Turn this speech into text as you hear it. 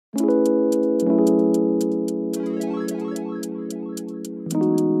Hello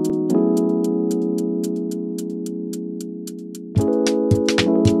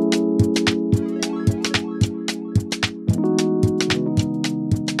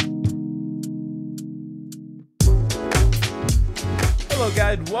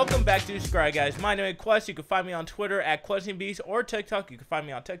guys, welcome back to Scry guys. My name is Quest. You can find me on Twitter at QuestionBeast or TikTok. You can find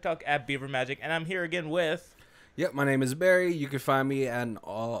me on TikTok at BeaverMagic, and I'm here again with. Yep, my name is Barry. You can find me on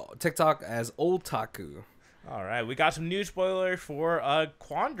TikTok as Old Taku. All right, we got some new spoilers for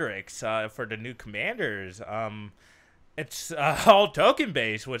Quandrix for the new commanders. It's all token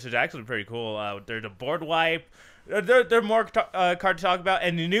based, which is actually pretty cool. There's a board wipe. There are more cards to talk about,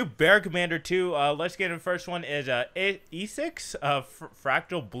 and the new Bear Commander too. Let's get in. The first one is E6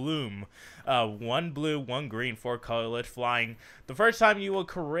 Fractal Bloom, 1 blue, 1 green, 4 colorless, flying. The first time you will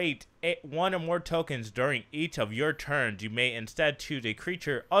create one or more tokens during each of your turns, you may instead choose a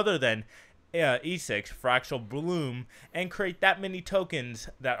creature other than E6 Fractal Bloom and create that many tokens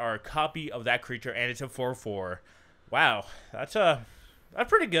that are a copy of that creature, and it's a 4/4. Wow, that's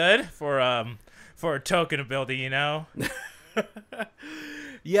pretty good for a token ability, you know.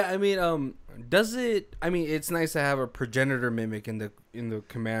 Yeah, I mean, does it? I mean, it's nice to have a progenitor mimic in the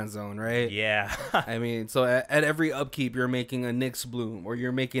command zone, right? Yeah. I mean, so at every upkeep, you're making a Nyx Bloom or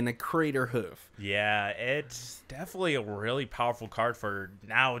you're making a Crater Hoof. Yeah, it's definitely a really powerful card for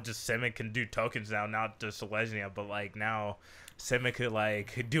now. Just SIMIC can do tokens now, not just Selesnya, but like now SIMIC could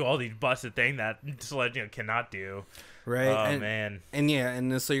like do all these busted things that Selesnya cannot do. Right. Oh, man. And yeah,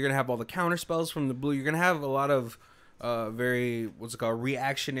 and so you're gonna have all the counter spells from the blue. You're gonna have a lot of very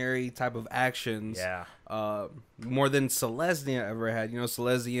reactionary type of actions. Yeah. More than Selesnya ever had. You know,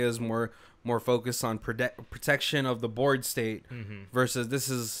 Selesnya is more focused on protection of the board state, versus this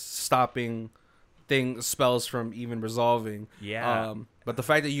is stopping spells from even resolving. Yeah. But the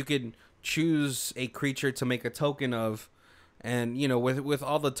fact that you could choose a creature to make a token of, and you know, with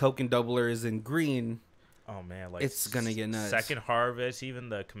all the token doublers in green. Oh man, like it's gonna get nuts. Second Harvest, even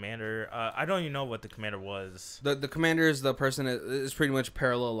the commander. I don't even know what the commander was. The commander is the person that is pretty much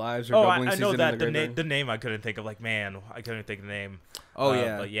parallel lives or I doubling know season that the name I couldn't think of. Like man, I couldn't think of the name. Oh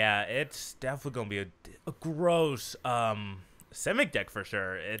yeah, but yeah, it's definitely gonna be a gross SIMIC deck for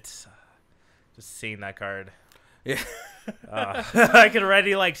sure. It's just seeing that card. Yeah. I can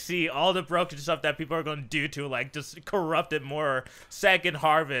already like see all the broken stuff that people are going to do to like just corrupt it more. Second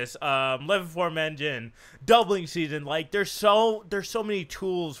Harvest, level 4 engine, doubling season. Like there's so many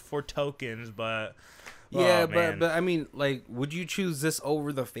tools for tokens, but yeah, oh, but I mean, like, would you choose this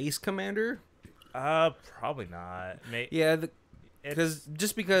over the face commander? Probably not. Yeah, because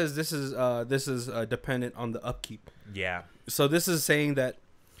this is dependent on the upkeep. Yeah. So this is saying that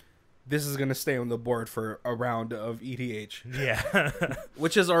this is going to stay on the board for a round of EDH. Yeah.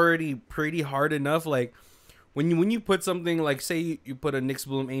 Which is already pretty hard enough. Like, when you put something, like, say you put a Nyx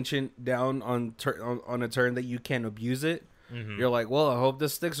Bloom Ancient down on a turn that you can't abuse it, you're like, well, I hope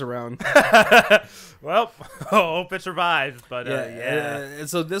this sticks around. Well, I hope it survives. But, And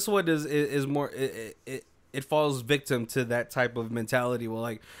so this one is more... It falls victim to that type of mentality. Well,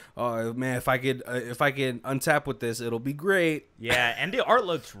 like, oh man, if I could untap with this, it'll be great. Yeah, and the art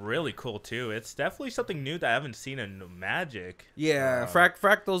looks really cool too. It's definitely something new that I haven't seen in Magic. Yeah,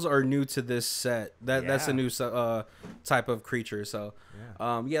 fractals are new to this set. That's a new type of creature. So,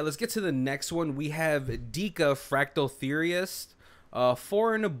 yeah, let's get to the next one. We have Dika Fractal Theorist.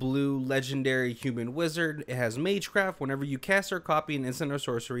 4 in a blue, legendary human wizard. It has Magecraft. Whenever you cast or copy an instant or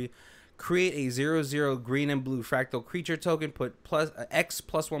sorcery, create a 0/0 green and blue fractal creature token. Put X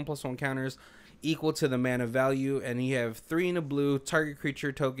 +1/+1 counters equal to the mana value, and you have 3 in a blue. Target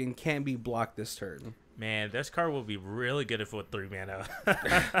creature token can't be blocked this turn. Man, this card will be really good if with 3 mana.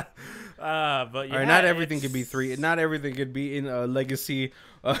 But yeah, right, not everything could be 3. Not everything could be in a legacy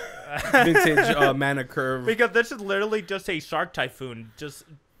vintage mana curve. Because this is literally just a Shark Typhoon. Just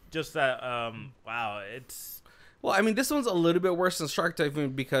that. Wow, it's. Well, I mean, this one's a little bit worse than Shark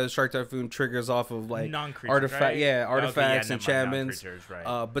Typhoon because Shark Typhoon triggers off of like artifacts, enchantments.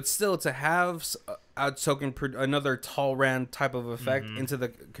 Right. But still, to have a token, another Talrand type of effect into the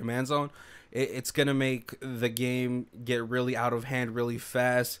command zone, it's gonna make the game get really out of hand really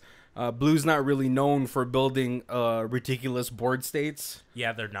fast. Blue's not really known for building ridiculous board states.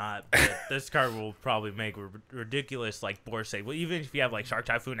 Yeah, they're not. But this card will probably make ridiculous like board state. Well, even if you have like Shark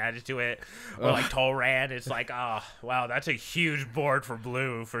Typhoon added to it, or like Talrand, it's like, oh wow, that's a huge board for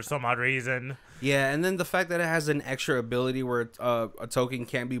blue for some odd reason. Yeah, and then the fact that it has an extra ability where a token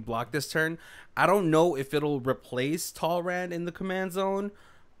can't be blocked this turn. I don't know if it'll replace Talrand in the command zone.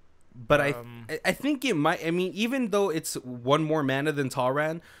 But I think it might. I mean, even though it's one more mana than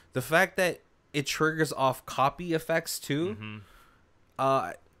Talran, the fact that it triggers off copy effects too,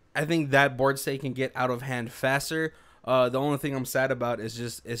 I think that board state can get out of hand faster. The only thing I'm sad about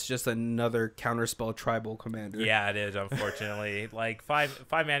is it's just another counterspell tribal commander. Yeah, it is, unfortunately. Like five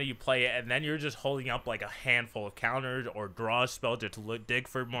mana, you play it, and then you're just holding up like a handful of counters or draw a spell to dig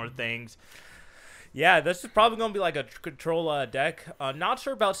for more things. Yeah, this is probably gonna be like a control deck. Not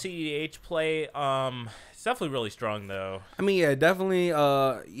sure about CEDH play. It's definitely really strong though. I mean, yeah, definitely.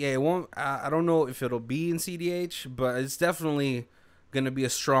 Yeah, it won't. I don't know if it'll be in CDH, but it's definitely gonna be a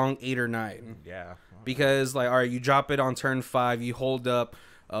strong 8 or 9. Yeah. Because like, all right, you drop it on turn 5, you hold up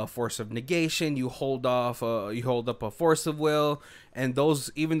a Force of Negation, you hold up a Force of Will, and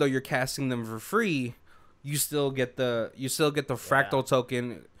those, even though you're casting them for free, you still get the fractal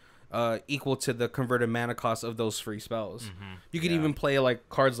token equal to the converted mana cost of those free spells. You could even play like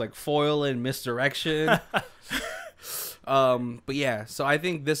cards like Foil and Misdirection. But yeah, so I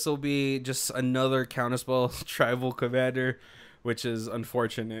think this will be just another counterspell tribal commander, which is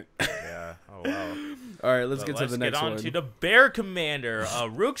unfortunate. Yeah. Oh wow. All right, let's get to the next one. Let's get on to the Bear Commander,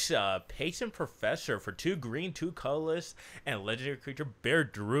 Ruxa, Patient Professor for 2 green, 2 colorless, and legendary creature Bear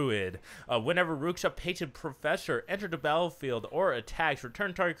Druid. Whenever Ruxa, Patient Professor enter the battlefield or attacks,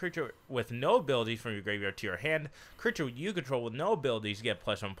 return target creature with no abilities from your graveyard to your hand. Creature you control with no abilities get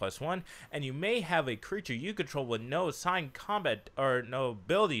 +1/+1, and you may have a creature you control with no signed combat or no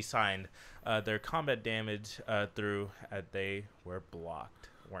ability signed. Their combat damage through they weren't blocked.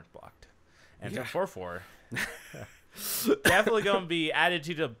 And 4/4. Definitely going to be added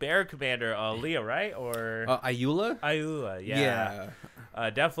to the Bear Commander, Leah, right? Or Ayula? Ayula, yeah.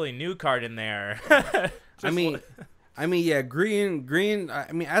 Definitely new card in there. I mean, yeah, green.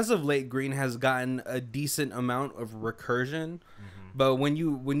 I mean, as of late, green has gotten a decent amount of recursion. But when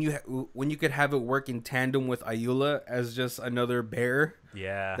you could have it work in tandem with Ayula as just another bear,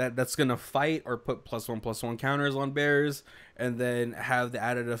 that's gonna fight or put +1/+1 counters on bears, and then have the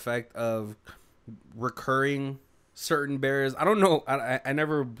added effect of recurring certain bears. I don't know. I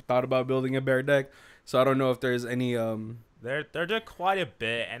never thought about building a bear deck, so I don't know if there's any They're doing quite a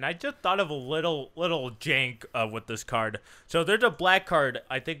bit, and I just thought of a little jank with this card. So there's a black card,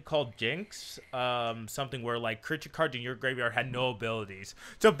 I think, called Jinx, something where like creature cards in your graveyard had no abilities.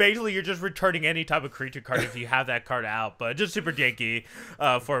 So basically, you're just returning any type of creature card if you have that card out, but just super janky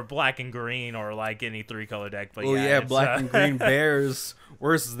for black and green or like any 3-color deck. But black and green bears.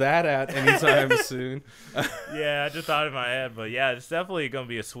 Where's that at anytime soon? Yeah, I just thought in my head, but yeah, it's definitely gonna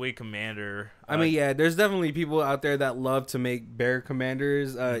be a sweet commander. I mean, yeah, there's definitely people out there that love to make bear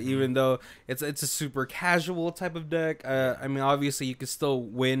commanders, even though it's a super casual type of deck. I mean, obviously you can still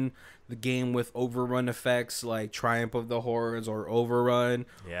win the game with overrun effects like Triumph of the Hordes or Overrun,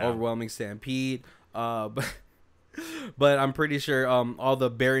 Overwhelming Stampede. But I'm pretty sure all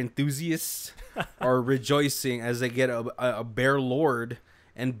the bear enthusiasts are rejoicing as they get a bear lord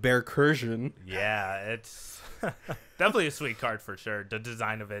and bear cursion. Yeah, it's definitely a sweet card for sure. The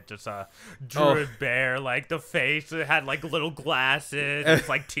design of it, just a druid bear, like the face, it had like little glasses. It's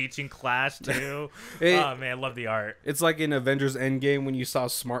like teaching class too. Oh man, love the art. It's like in Avengers Endgame when you saw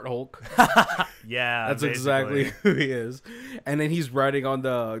Smart Hulk. Yeah, that's basically exactly who he is. And then he's riding on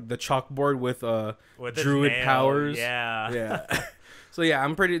the chalkboard with druid powers. Yeah. So yeah,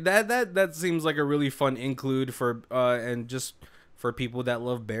 I'm pretty that seems like a really fun include for and just for people that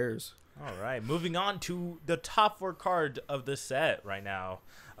love bears. All right, moving on to the top 4 cards of the set right now.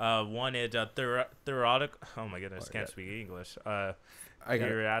 One is Theoretic. Oh my goodness, can't speak English.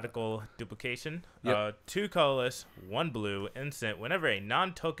 Theoretical Duplication. 2 colorless, 1 blue, instant. Whenever a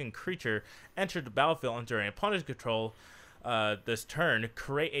non-token creature enters the battlefield under an opponent's control this turn,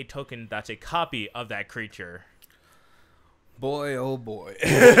 create a token that's a copy of that creature. Boy, oh boy.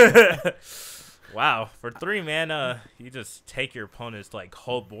 Wow, for 3 mana, you just take your opponent's like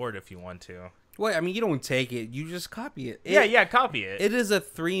whole board if you want to. Well, I mean, you don't take it; you just copy it. Copy it. It is a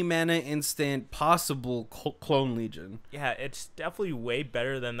 3 mana instant possible clone legion. Yeah, it's definitely way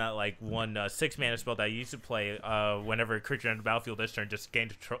better than that like one 6 mana spell that I used to play. Whenever a creature on the battlefield this turn, just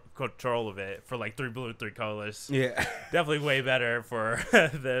gain control of it for like 3 blue, 3 colorless. Yeah, definitely way better for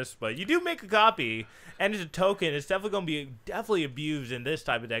this. But you do make a copy, and it's a token. It's definitely gonna be abused in this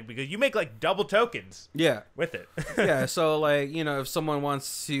type of deck because you make like double tokens. Yeah, with it. Yeah, so like if someone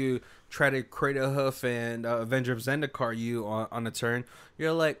wants to try to create a hoof and Avenger of Zendikar you on a turn,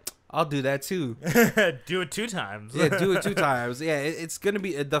 you're like, I'll do that too. Do it 2 times. Yeah, do it 2 times. Yeah, it's going to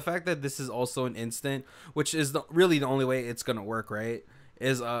be the fact that this is also an instant, which is really the only way it's going to work, right?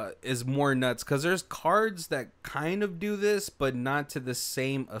 is more nuts, because there's cards that kind of do this but not to the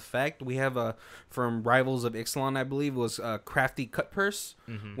same effect. We have a from Rivals of Ixalan, I believe, was Crafty Cut Purse.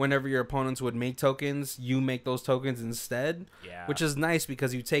 Whenever your opponents would make tokens, you make those tokens instead, which is nice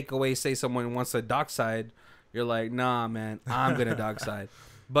because you take away, say someone wants a dockside, you're like, nah man, I'm gonna dockside.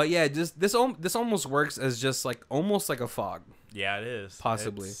 But yeah, just this almost works as just like almost like a fog. Yeah, it is.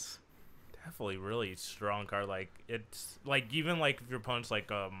 Possibly. It's definitely really strong card. Like it's like even like if your opponent's like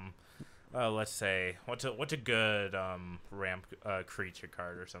let's say what's a good ramp creature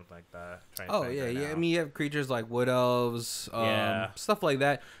card or something like that. Oh yeah, yeah. I mean, you have creatures like Wood Elves, stuff like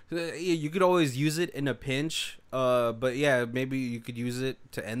that. You could always use it in a pinch. But yeah, maybe you could use it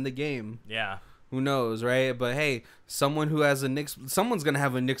to end the game. Yeah. Who knows, right? But hey, someone who has a someone's gonna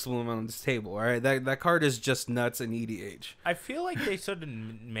have a Nyxbloom on this table, all right? That card is just nuts in EDH. I feel like they should have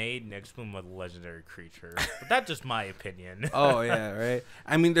made Nyxbloom a legendary creature, but that's just my opinion. Oh yeah, right.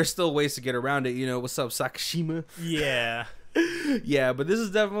 I mean, there's still ways to get around it. You know, what's up, Sakashima? Yeah. Yeah, but this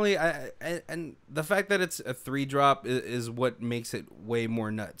is definitely and the fact that it's a 3-drop is what makes it way more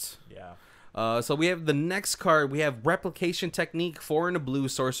nuts. Yeah. So we have the next card. We have Replication Technique, 4 and a blue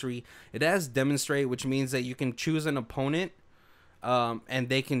sorcery. It has Demonstrate, which means that you can choose an opponent, and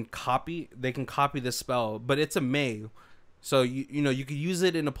they can copy the spell. But it's a May, so you know you could use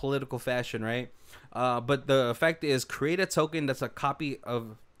it in a political fashion, right? But the effect is create a token that's a copy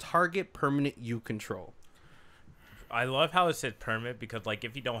of target permanent you control. I love how it said permanent because, like,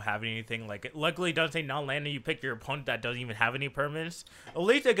 if you don't have anything, like, it luckily doesn't say non-land and you pick your opponent that doesn't even have any permanents, at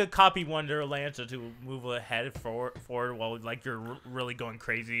least they could copy one of their lands to move ahead forward while, like, you're really going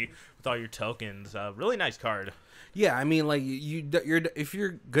crazy with all your tokens. Really nice card. Yeah, I mean, like if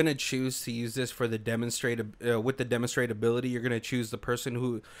you're gonna choose to use this for the with the demonstrate ability, you're gonna choose the person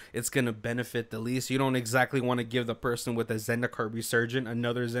who it's gonna benefit the least. You don't exactly want to give the person with a Zendikar Resurgent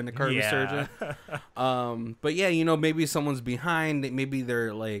another Zendikar Resurgent. But yeah, you know, maybe someone's behind. Maybe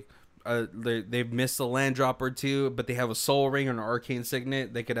they're like they've missed a land drop or two, but they have a Soul Ring or an Arcane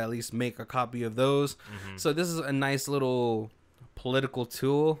Signet. They could at least make a copy of those. So this is a nice little political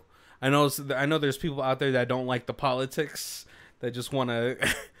tool. I know there's people out there that don't like the politics, that just want to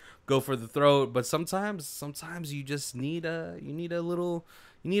go for the throat, but sometimes you just need a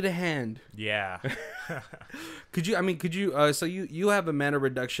hand. Yeah. Could you so you have a mana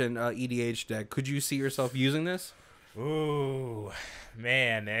reduction EDH deck. Could you see yourself using this? Ooh,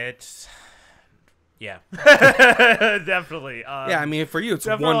 man, it's yeah. Definitely. Yeah, I mean, for you, it's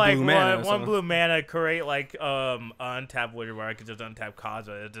one like blue mana. One blue mana, create like untap Wizard where I could just untap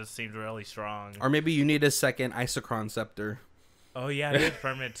Kaza. It just seems really strong. Or maybe you need a second Isochron Scepter. Oh yeah, it is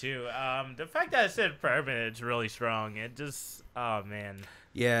permanent too. The fact that it said permanent, it's really strong. It just, oh man.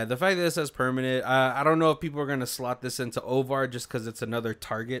 Yeah, the fact that it says permanent, I don't know if people are going to slot this into Ovar just because it's another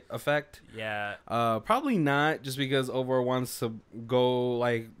target effect. Yeah. Probably not, just because Ovar wants to go,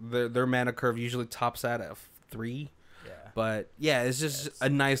 like, their mana curve usually tops out at 3. Yeah. But, yeah, it's just a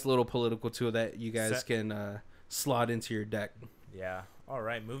nice little political tool that you guys can slot into your deck. Yeah. All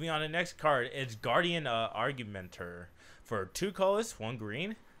right, moving on to the next card. It's Guardian Argumenter. For 2 colors, 1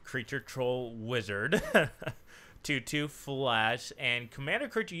 green, creature troll wizard. 2/2 flash, and commander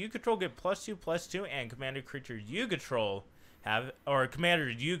creature you control get +2/+2, and commander creature you control have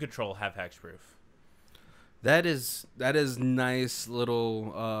hexproof. That is nice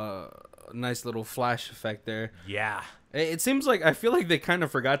little flash effect there. Yeah. It seems like I feel like they kind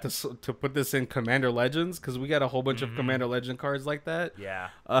of forgot to put this in Commander Legends, because we got a whole bunch of Commander Legend cards like that. Yeah.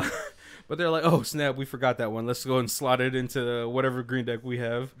 But they're like, oh snap, we forgot that one. Let's go and slot it into whatever green deck we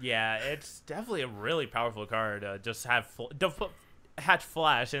have. Yeah, it's definitely a really powerful card. Just have hatch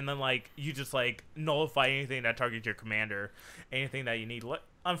flash, and then like you just like nullify anything that targets your commander, anything that you need.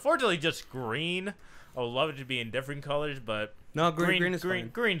 Unfortunately, just green. I would love it to be in different colors, but no, green is fine.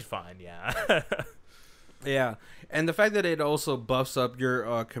 Green's fine. Yeah. Yeah, and the fact that it also buffs up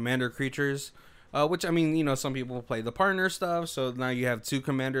your commander creatures, which, I mean, you know, some people play the partner stuff, so now you have 2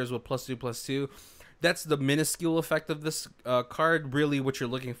 commanders with +2/+2. That's the minuscule effect of this card. Really, what you're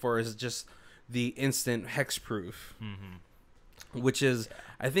looking for is just the instant hexproof, which is,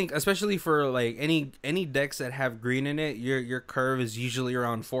 I think, especially for like any decks that have green in it, your curve is usually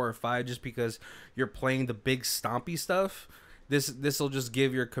around 4 or 5, just because you're playing the big stompy stuff. This will just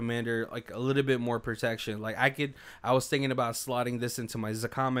give your commander like a little bit more protection. Like I was thinking about slotting this into my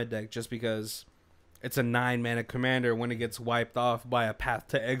Zakama deck just because it's a 9 mana commander. When it gets wiped off by a Path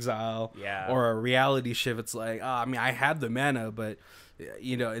to Exile or a Reality Shift, it's like, I mean, I have the mana, but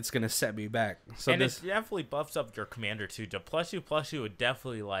you know, it's gonna set me back. So it definitely buffs up your commander too. The +2/+2 would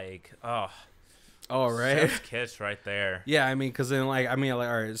definitely like, Oh, right. Chef's kiss right there. Yeah, I mean, because then, like, all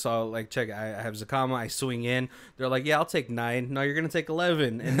right, so, like, check, I have Zakama, I swing in. They're like, yeah, I'll take 9. No, you're going to take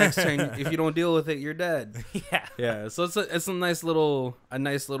 11. And next turn, if you don't deal with it, you're dead. Yeah. Yeah, so it's a nice little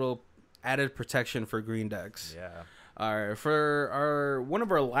added protection for green decks. Yeah. All right, for one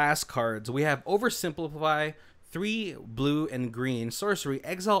of our last cards, we have Oversimplify, 3 blue and green sorcery.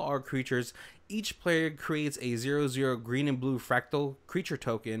 Exile all creatures. Each player creates a 0/0 green and blue fractal creature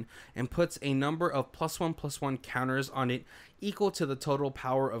token and puts a number of +1/+1 counters on it equal to the total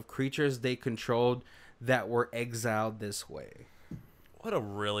power of creatures they controlled that were exiled this way. What a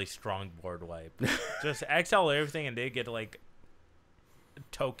really strong board wipe. Just exile everything and they get like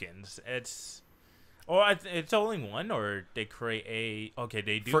tokens. It's only one, or they create a... Okay,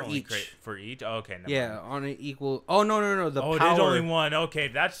 they do for only each. Create for each? Oh, okay, never mind. On an equal... Oh, no. The power... there's only one. Okay,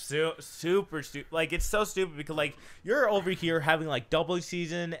 that's super stupid. Like, it's so stupid because, like, you're over here having, like, double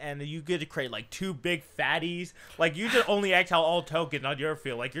season, and you get to create, like, 2 big fatties. Like, you just only exile all tokens on your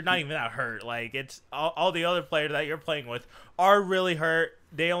field. Like, you're not even that hurt. Like, it's... All the other players that you're playing with are really hurt.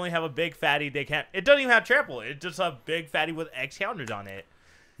 They only have a big fatty. They can't... It doesn't even have trample. It's just a big fatty with X counters on it.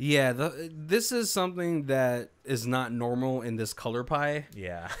 Yeah, this is something that is not normal in this color pie.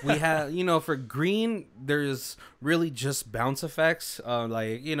 Yeah. We have, for green, there's really just bounce effects,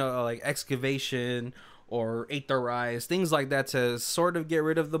 like excavation or Aetherize, things like that to sort of get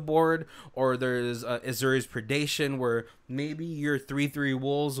rid of the board. Or there's Azuri's Predation, where maybe your 3/3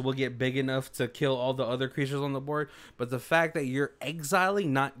 wolves will get big enough to kill all the other creatures on the board. But the fact that you're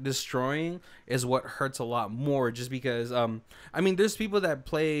exiling, not destroying, is what hurts a lot more. Just because, there's people that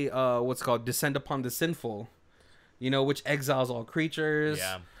play what's called Descend Upon the Sinful, which exiles all creatures.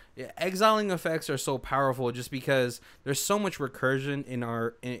 Yeah. Exiling effects are so powerful just because there's so much recursion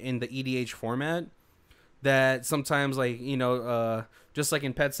in the EDH format. That sometimes, just like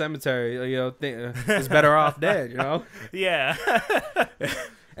in Pet Cemetery, it's better off dead, Yeah.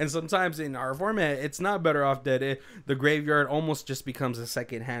 And sometimes in our format, it's not better off dead. The graveyard almost just becomes a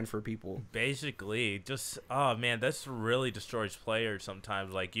second hand for people. Basically, just, oh man, this really destroys players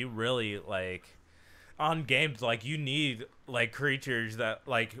sometimes. Like, you really, on games, you need, creatures that,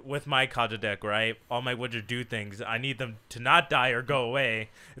 with my Kaja deck, right? All my wizards do things. I need them to not die or go away.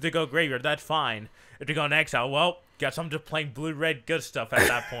 If they go graveyard, that's fine. If they go in exile, well, guess I'm just playing blue-red good stuff at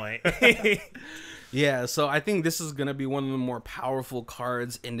that point. Yeah, so I think this is going to be one of the more powerful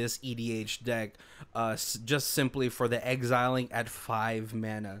cards in this EDH deck, just simply for the exiling at 5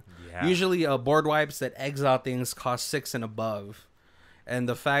 mana. Yeah. Usually board wipes that exile things cost 6 and above. And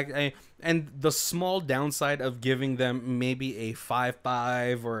the fact, and the small downside of giving them maybe a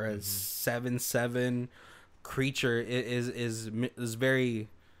 5/5 or a 7/7 creature is very,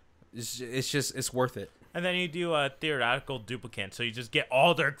 it's worth it. And then you do a theoretical duplicate, so you just get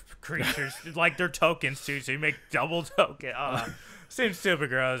all their creatures, their tokens too, so you make double token. Seems super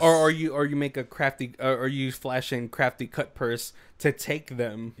gross. Or you make a crafty, or you flash in crafty cut purse to take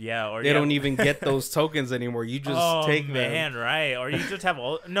them. Yeah, or they don't even get those tokens anymore. You just take them. Oh man, right? Or you just have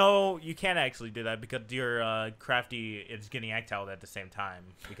no, you can't actually do that because your crafty is getting exiled at the same time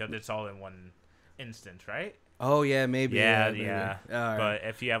because it's all in one instance, right? Oh yeah, maybe. Yeah. Right. But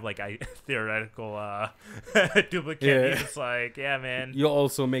if you have a theoretical duplicate, it's yeah, man. You'll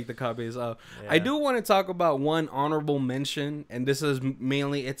also make the copies. I do want to talk about one honorable mention, and this is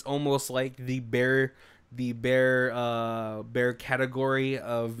mainly, it's almost like the bear category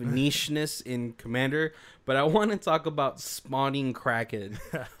of nicheness in Commander, but I want to talk about Spawning Kraken.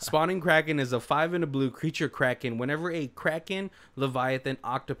 Spawning Kraken is a 5 and a blue creature Kraken. Whenever a Kraken, Leviathan,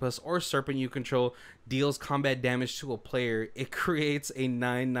 Octopus, or Serpent you control deals combat damage to a player, it creates a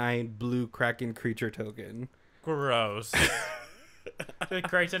 9/9 blue Kraken creature token. Gross. It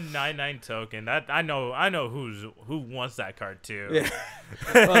creates a 9/9 token. That I know who wants that card too. Yeah.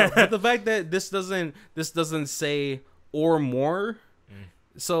 But the fact that this doesn't say or more.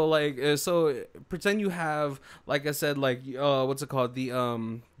 So pretend you have, like I said, what's it called,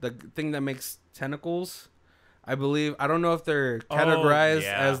 the thing that makes tentacles. I believe, I don't know if they're categorized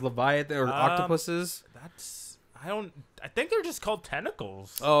as Leviathan or octopuses. I think they're just called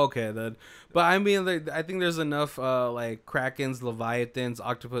tentacles. Oh, okay then. But I mean, I think there's enough Krakens, Leviathans,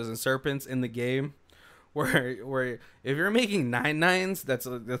 octopus, and serpents in the game where if you're making 9/9s,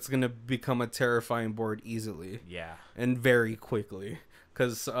 that's gonna become a terrifying board easily. Yeah. And very quickly,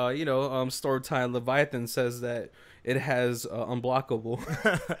 because Storytime Leviathan says that it has unblockable.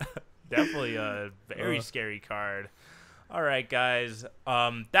 Definitely a very scary card. All right, guys.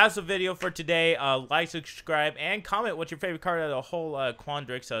 That's the video for today. Like, subscribe, and comment what's your favorite card of the whole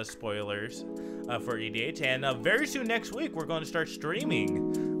Quandrix spoilers for EDH. And very soon next week, we're going to start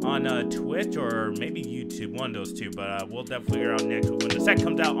streaming on Twitch or maybe YouTube, one of those two. But we'll definitely figure out next week when the set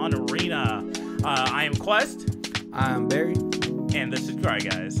comes out on Arena. I am Quest. I'm Barry. And this is Scry,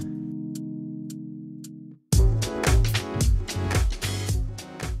 guys.